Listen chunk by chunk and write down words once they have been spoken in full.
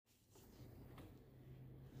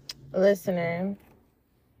listener,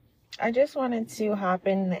 I just wanted to hop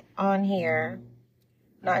in on here,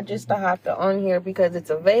 not just to hop on here because it's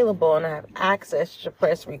available and I have access to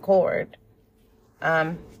press record.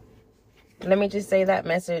 Let me just say that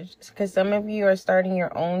message because some of you are starting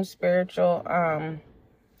your own spiritual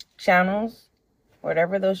channels,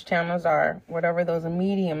 whatever those channels are, whatever those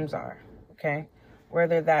mediums are, okay?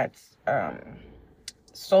 Whether that's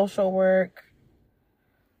social work,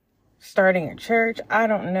 starting a church, I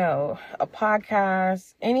don't know, a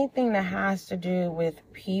podcast, anything that has to do with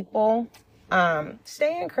people.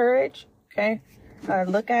 Stay encouraged, okay?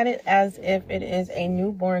 Look at it as if it is a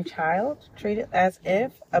newborn child. Treat it as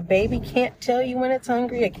if a baby can't tell you when it's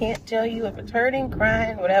hungry. It can't tell you if it's hurting,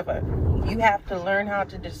 crying, whatever. You have to learn how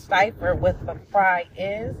to decipher what the cry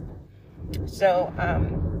is. So,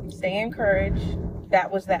 stay encouraged.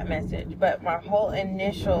 That was that message. But my whole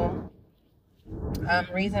initial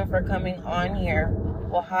reason for coming on here,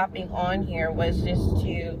 well, hopping on here, was just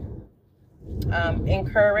to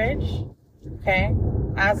encourage, okay?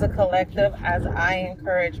 As a collective, as I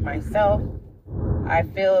encourage myself, I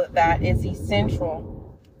feel that it's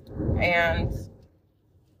essential. And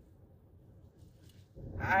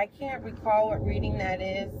I can't recall what reading that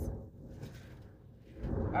is.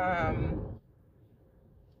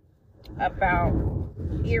 About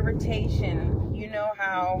irritation. You know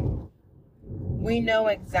how we know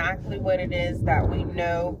exactly what it is that we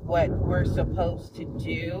know what we're supposed to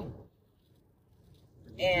do.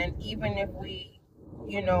 And even if we,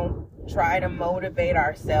 try to motivate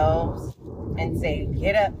ourselves and say,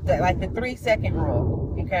 get up, like the 3-second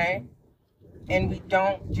rule, okay? And we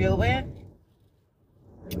don't do it,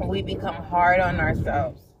 we become hard on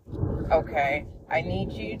ourselves, okay? I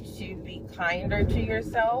need you to be kinder to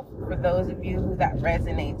yourself. For those of you who that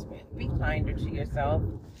resonates with, be kinder to yourself,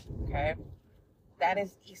 okay? That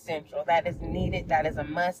is essential. That is needed. That is a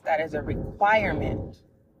must. That is a requirement,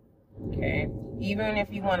 okay? Even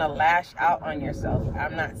if you want to lash out on yourself.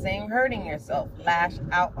 I'm not saying hurting yourself. Lash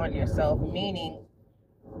out on yourself, meaning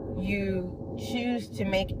you choose to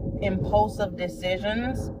make impulsive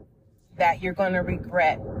decisions that you're going to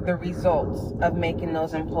regret the results of making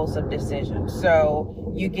those impulsive decisions.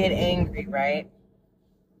 So you get angry, right?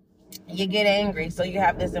 You get angry. So you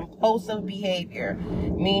have this impulsive behavior,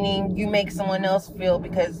 meaning you make someone else feel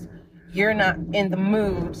because you're not in the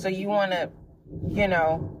mood. So you want to,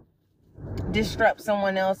 disrupt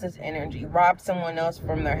someone else's energy, rob someone else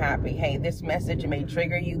from their happy. Hey, this message may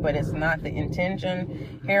trigger you, but it's not the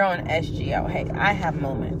intention. Here on SGL, hey, I have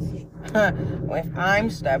moments if I'm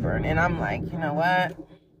stubborn and I'm like, you know what?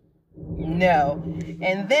 No.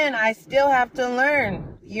 And then I still have to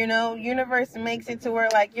learn, universe makes it to where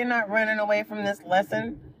like you're not running away from this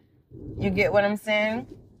lesson. You get what I'm saying?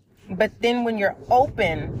 But then when you're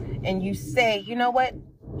open and you say, you know what?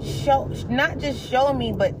 Not just show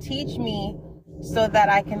me, but teach me so that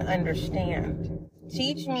I can understand.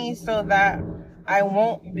 Teach me so that I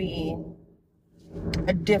won't be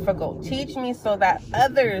difficult. Teach me so that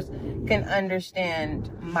others can understand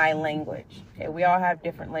my language. Okay, we all have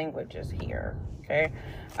different languages here. Okay,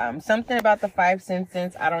 something about the 5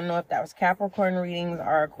 senses. I don't know if that was Capricorn readings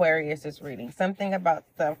or Aquarius's reading. Something about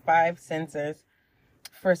the 5 senses.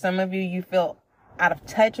 For some of you, you feel out of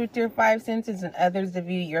touch with your 5 senses, and others of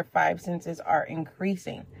you, your 5 senses are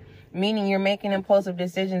increasing, meaning you're making impulsive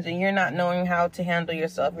decisions and you're not knowing how to handle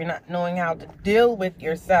yourself. You're not knowing how to deal with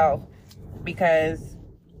yourself because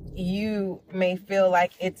you may feel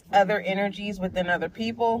like it's other energies within other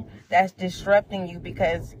people that's disrupting you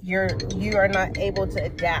because you are not able to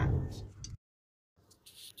adapt.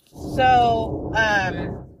 So,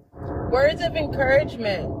 words of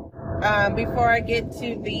encouragement. Before I get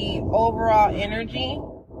to the overall energy,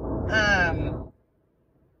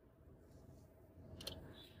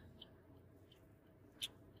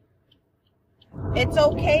 it's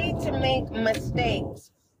okay to make mistakes,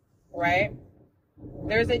 right?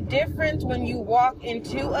 There's a difference when you walk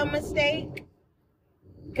into a mistake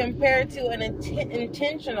compared to an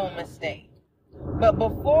intentional mistake. But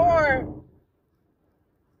before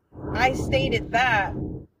I stated that,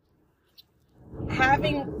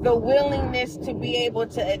 having the willingness to be able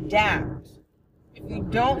to adapt. If you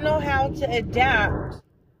don't know how to adapt,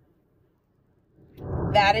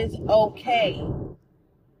 that is okay.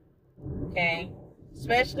 Okay?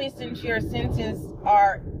 Especially since your senses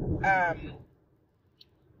are,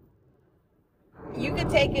 you can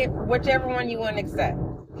take it whichever one you want to accept.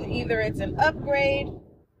 Either it's an upgrade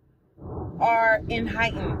or in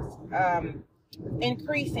heightened,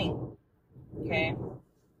 increasing. Okay?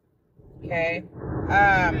 Okay,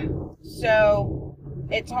 so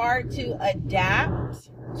it's hard to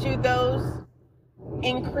adapt to those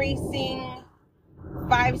increasing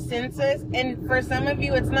 5 senses, and for some of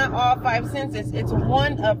you it's not all 5 senses, it's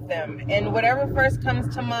one of them, and whatever first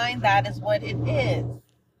comes to mind, that is what it is.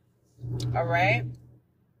 All right,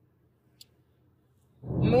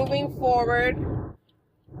 moving forward,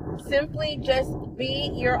 simply just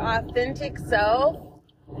be your authentic self.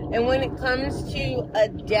 And when it comes to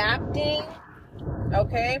adapting,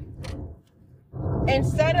 okay,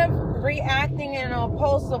 instead of reacting in an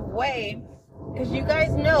impulsive way, because you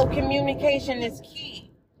guys know communication is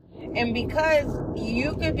key. And because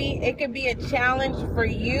it could be a challenge for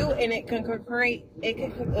you, and it can create,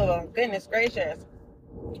 oh goodness gracious,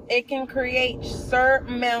 it can create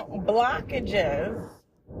certain blockages,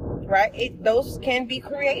 right? Those can be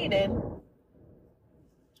created.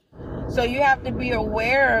 So you have to be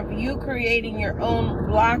aware of you creating your own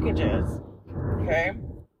blockages, okay?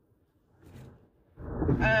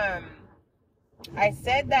 I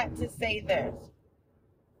said that to say this.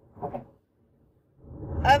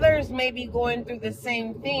 Others may be going through the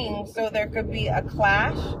same thing, so there could be a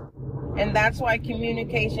clash, and that's why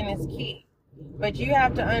communication is key. But you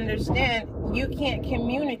have to understand, you can't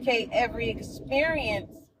communicate every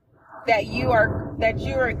experience that you are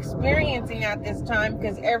experiencing at this time,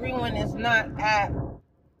 because everyone is not at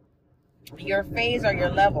your phase or your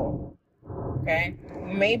level. Okay,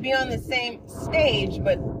 you may be on the same stage,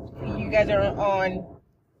 but you guys are on.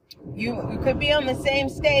 You could be on the same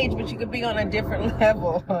stage, but you could be on a different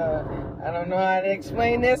level. I don't know how to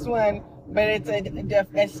explain this one, but it's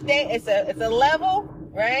a level,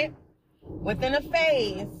 right, within a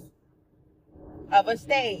phase of a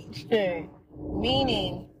stage.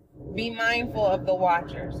 Meaning, be mindful of the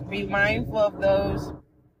watchers. Be mindful of those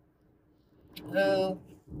who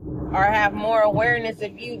have more awareness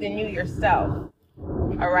of you than you yourself.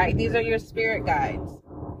 All right, these are your spirit guides.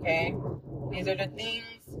 Okay, these are the things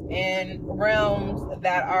in realms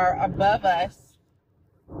that are above us.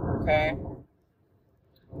 Okay,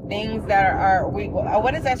 things that are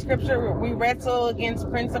what is that scripture? We wrestle against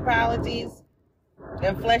principalities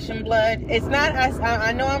and flesh and blood. It's not.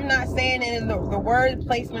 I know I'm not saying it in the word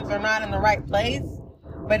placements are not in the right place,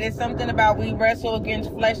 but it's something about we wrestle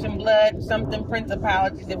against flesh and blood, something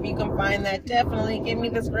principalities. If you can find that, definitely give me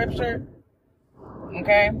the scripture.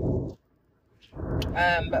 Okay.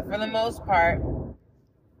 But for the most part,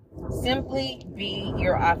 simply be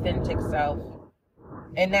your authentic self.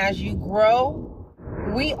 And as you grow,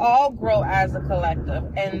 we all grow as a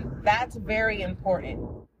collective, and that's very important.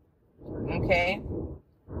 Okay?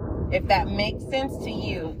 If that makes sense to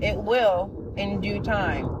you, it will in due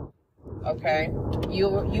time. Okay? You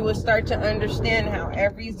will start to understand how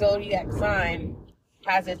every zodiac sign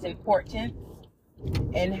has its importance,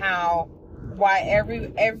 and why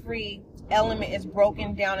every element is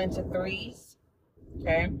broken down into 3s.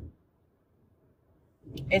 Okay?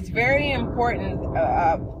 It's very important.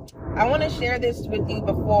 I want to share this with you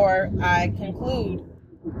before I conclude.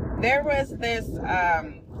 There was this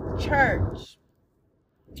church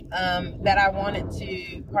that I wanted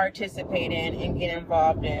to participate in and get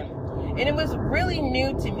involved in, and it was really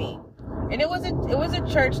new to me. And it was a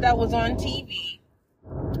church that was on TV,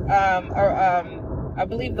 I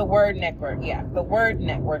believe the Word Network. Yeah, the Word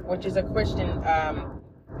Network, which is a Christian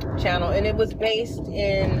channel, and it was based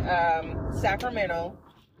in Sacramento.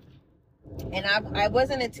 And I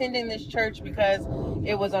wasn't attending this church because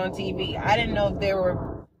it was on TV. I didn't know if there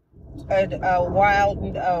were a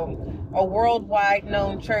worldwide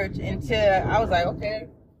known church until I was like, okay,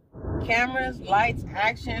 cameras, lights,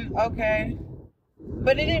 action, okay.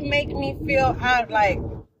 But it didn't make me feel out like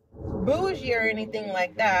bougie or anything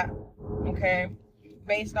like that, okay,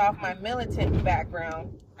 based off my militant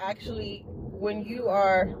background. Actually, when you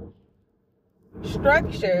are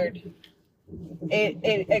structured,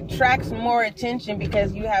 it attracts more attention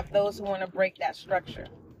because you have those who want to break that structure,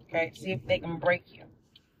 okay, see if they can break you.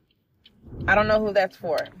 I don't know who that's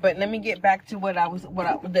for, but let me get back to what I was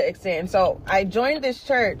saying. So I joined this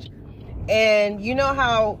church, and you know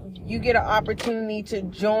how you get an opportunity to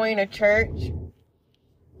join a church?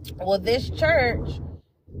 Well, this church,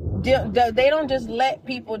 they don't just let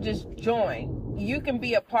people just join. You can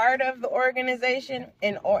be a part of the organization,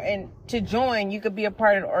 and to join, you could be a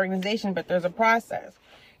part of the organization, but there's a process.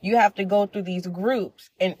 You have to go through these groups,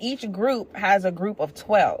 and each group has a group of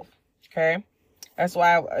 12. Okay, that's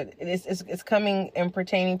why it's coming and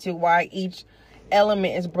pertaining to why each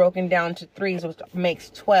element is broken down to 3s, which makes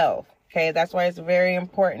 12. Okay, that's why it's very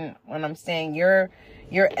important when I'm saying your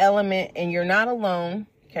element, and you're not alone.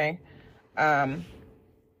 Okay,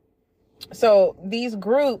 so these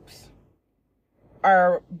groups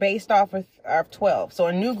are based off of 12. So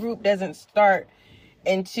a new group doesn't start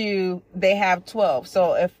into, they have 12.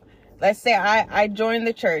 So if, let's say I joined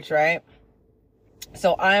the church, right?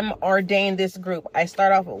 So I'm ordained this group. I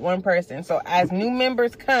start off with one person. So as new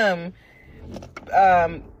members come,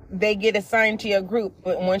 they get assigned to your group.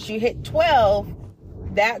 But once you hit 12,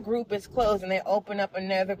 that group is closed and they open up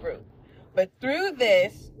another group. But through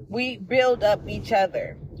this, we build up each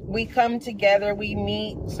other. We come together, we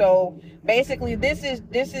meet. So basically, this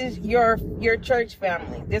is your church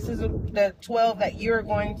family. This is the 12 that you're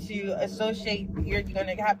going to associate. You're going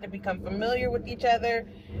to have to become familiar with each other.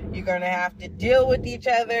 You're going to have to deal with each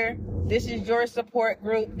other. This is your support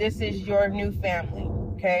group. This is your new family.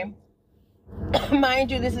 Okay.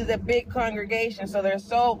 Mind you, this is a big congregation, so there's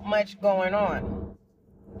so much going on.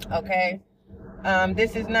 Okay.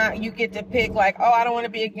 This is not, you get to pick like, oh, I don't want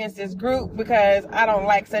to be against this group because I don't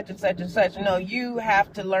like such and such and such. No, you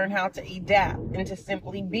have to learn how to adapt and to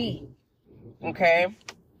simply be. Okay.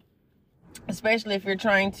 Especially if you were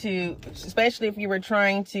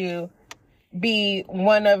trying to be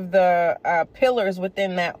one of the pillars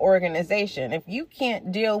within that organization. If you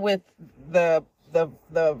can't deal with the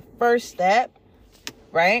first step,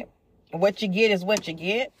 right? What you get is what you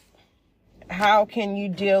get. How can you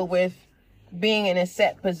deal with being in a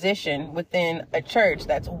set position within a church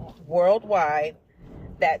that's worldwide,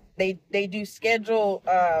 that they do schedule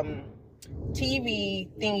TV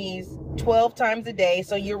thingies 12 times a day,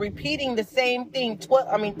 so you're repeating the same thing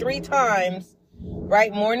 3 times,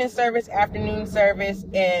 right? Morning service, afternoon service,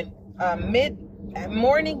 and mid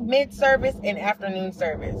service, and afternoon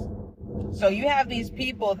service. So you have these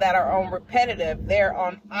people that are on repetitive, they're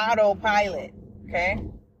on autopilot. Okay,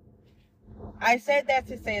 I said that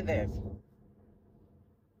to say this.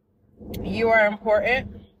 You are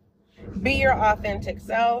important. Be your authentic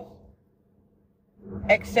self.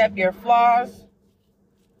 Accept your flaws.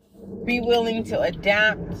 Be willing to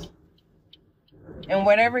adapt. And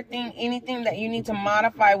anything that you need to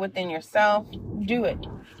modify within yourself, do it.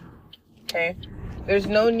 Okay? There's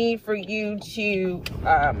no need for you to,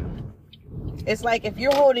 it's like if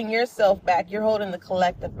you're holding yourself back, you're holding the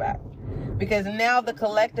collective back. Because now the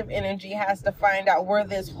collective energy has to find out where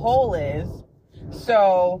this hole is.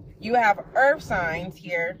 So you have earth signs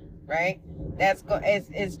here, right?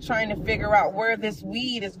 Is trying to figure out where this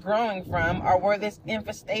weed is growing from, or where this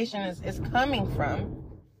infestation is coming from.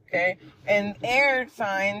 Okay. And air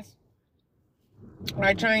signs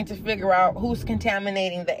are trying to figure out who's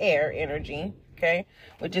contaminating the air energy. Okay.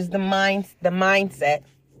 Which is the mindset,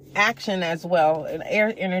 action as well. And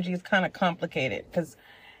air energy is kind of complicated because,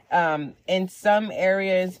 in some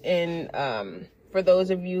areas for those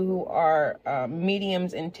of you who are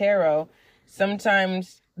mediums in tarot,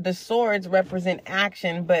 sometimes the swords represent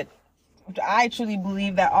action, but I truly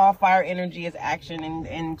believe that all fire energy is action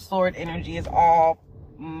and sword energy is all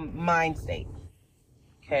mind state.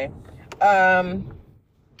 Okay. I'm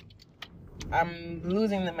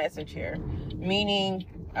losing the message here, meaning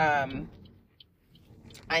I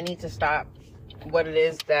need to stop what it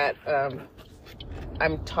is that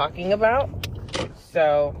I'm talking about.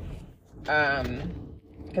 So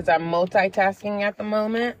because I'm multitasking at the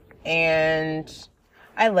moment, and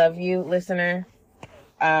I love you, listener.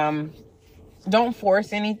 Don't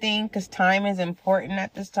force anything, because time is important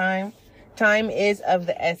at this time. Time is of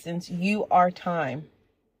the essence. You are time.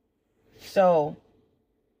 So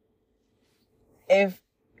if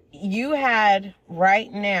you had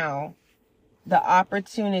right now the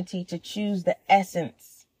opportunity to choose the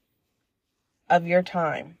essence of your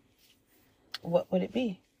time, what would it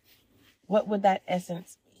be? What would that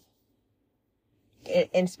essence be?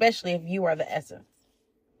 And especially if you are the essence,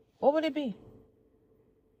 what would it be?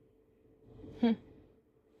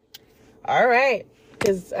 All right.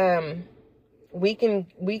 Because we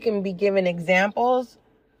can be given examples.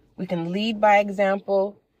 We can lead by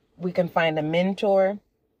example. We can find a mentor.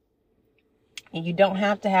 And you don't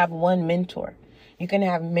have to have one mentor. You can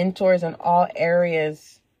have mentors in all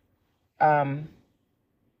areas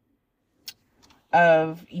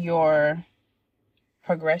of your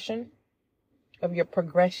progressions,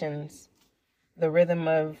 the rhythm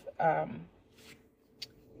of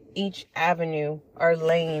each avenue or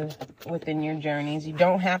lane within your journeys. You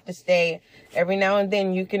don't have to stay. Every now and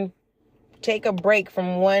then you can take a break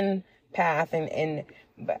from one path,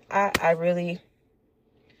 but I really,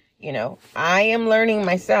 I am learning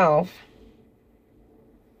myself.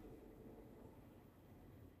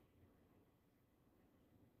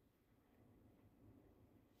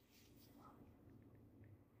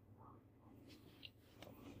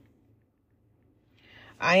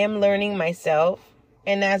 I am learning myself,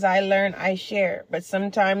 and as I learn, I share. But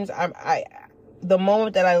sometimes the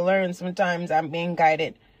moment that I learn, sometimes I'm being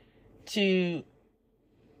guided to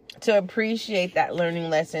to appreciate that learning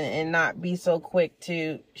lesson and not be so quick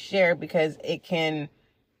to share, because it can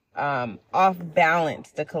off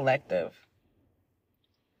balance the collective.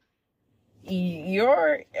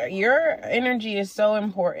 Your energy is so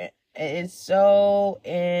important. It is so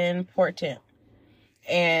important.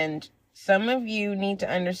 And some of you need to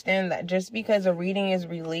understand that just because a reading is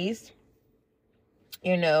released,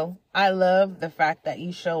 you know, I love the fact that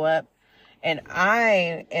you show up, and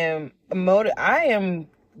I am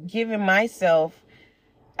giving myself,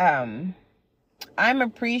 I'm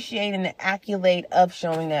appreciating the accolade of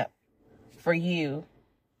showing up for you,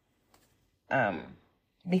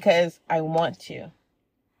 because I want to.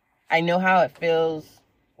 I know how it feels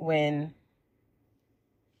when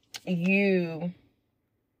you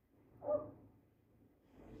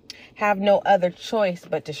have no other choice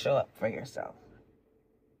but to show up for yourself.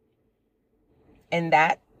 And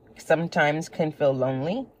that sometimes can feel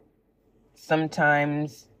lonely.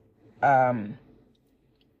 Sometimes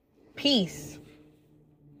peace.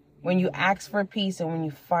 When you ask for peace and when you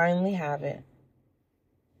finally have it,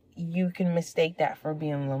 you can mistake that for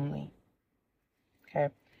being lonely. Okay?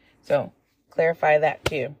 So, clarify that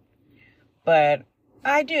too. But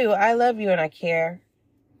I love you and I care.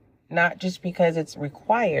 Not just because it's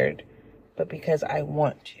required, but because I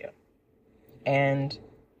want to. And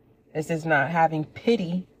this is not having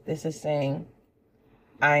pity. This is saying,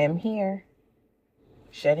 I am here,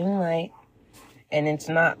 shedding light. And it's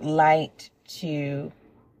not light to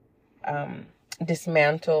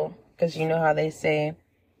dismantle, because you know how they say,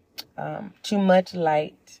 too much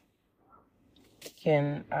light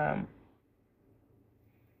can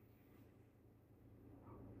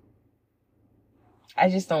I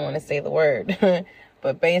just don't want to say the word,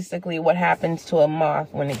 but basically what happens to a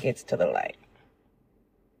moth when it gets to the light.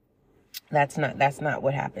 That's not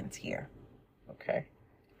what happens here. Okay.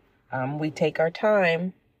 We take our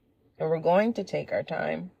time, and we're going to take our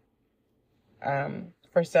time.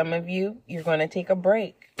 For some of you, you're going to take a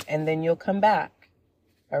break and then you'll come back.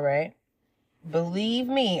 All right. Believe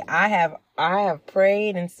me, I have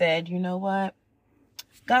prayed and said, you know what?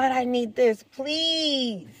 God, I need this.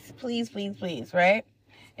 Please, please, please, please. Right.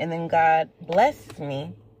 And then God blesses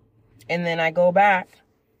me. And then I go back.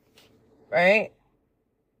 Right.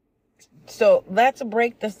 So let's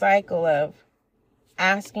break the cycle of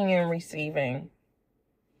asking and receiving.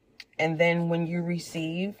 And then when you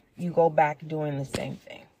receive, you go back doing the same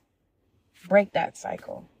thing. Break that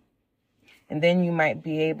cycle. And then you might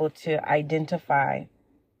be able to identify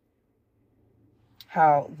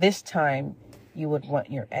how this time you would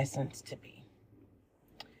want your essence to be.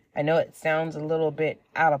 I know it sounds a little bit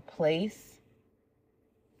out of place,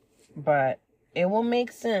 but it will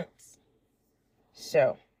make sense.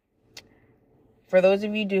 So, for those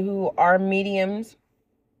of you who are mediums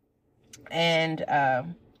and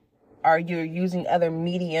are you using other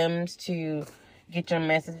mediums to get your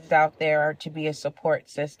messages out there or to be a support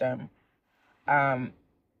system,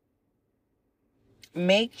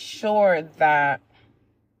 make sure that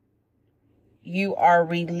you are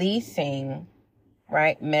releasing,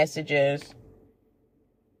 right, messages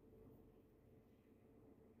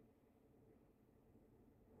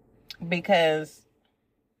because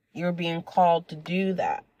you're being called to do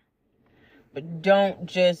that. But don't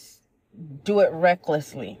just do it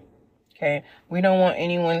recklessly. Okay? We don't want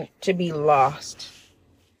anyone to be lost.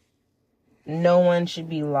 No one should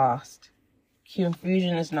be lost.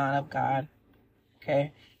 Confusion is not of God.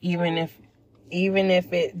 Okay? Even if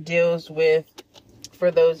it deals with,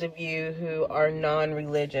 for those of you who are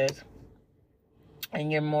non-religious and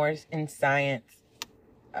you're more in science,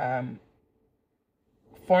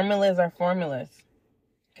 formulas are formulas.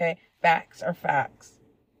 Okay? Facts are facts.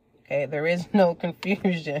 Okay? There is no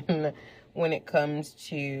confusion when it comes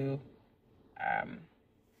to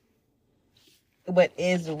what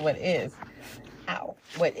is of what is. Ow.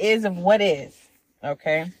 What is of what is.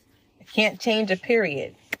 Okay? I can't change a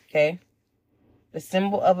period. Okay? The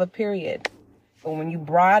symbol of a period. But when you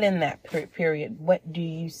broaden that period, what do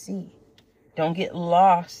you see? Don't get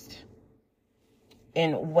lost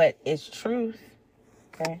in what is truth.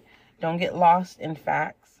 Okay? Don't get lost in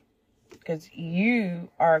facts. Because you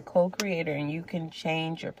are a co-creator and you can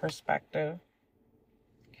change your perspective.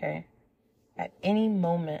 Okay? At any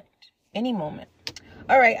moment. Any moment.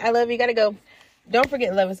 All right. I love you. Gotta go. Don't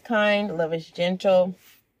forget, love is kind. Love is gentle.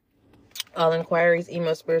 All inquiries,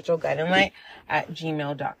 email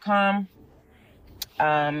spiritualguideandlight@gmail.com.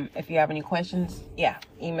 If you have any questions,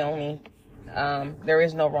 email me. There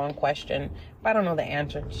is no wrong question. If I don't know the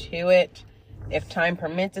answer to it, if time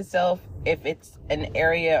permits itself, if it's an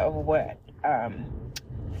area of what,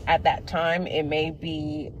 at that time, it may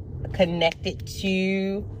be connected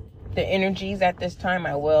to the energies at this time,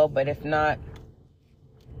 I will. But if not,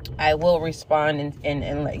 I will respond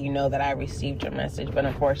and let you know that I received your message. But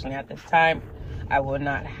unfortunately, at this time, I will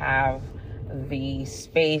not have the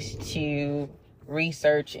space to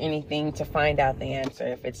research anything to find out the answer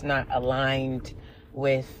if it's not aligned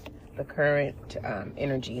with the current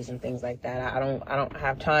energies and things like that. I don't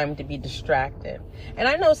have time to be distracted. And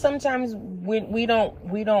I know sometimes we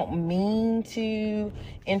don't mean to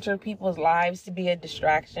enter people's lives to be a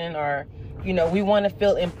distraction, or we want to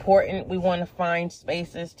feel important. We want to find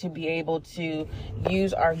spaces to be able to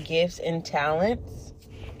use our gifts and talents.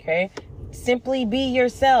 Okay? Simply be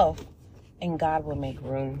yourself, and God will make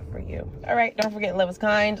room for you. All right, don't forget, love is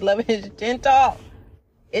kind, love is gentle.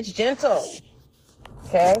 It's gentle.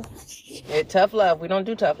 Okay? It's tough love. We don't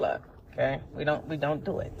do tough love. Okay? We don't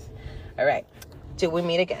do it. All right. Till we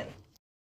meet again.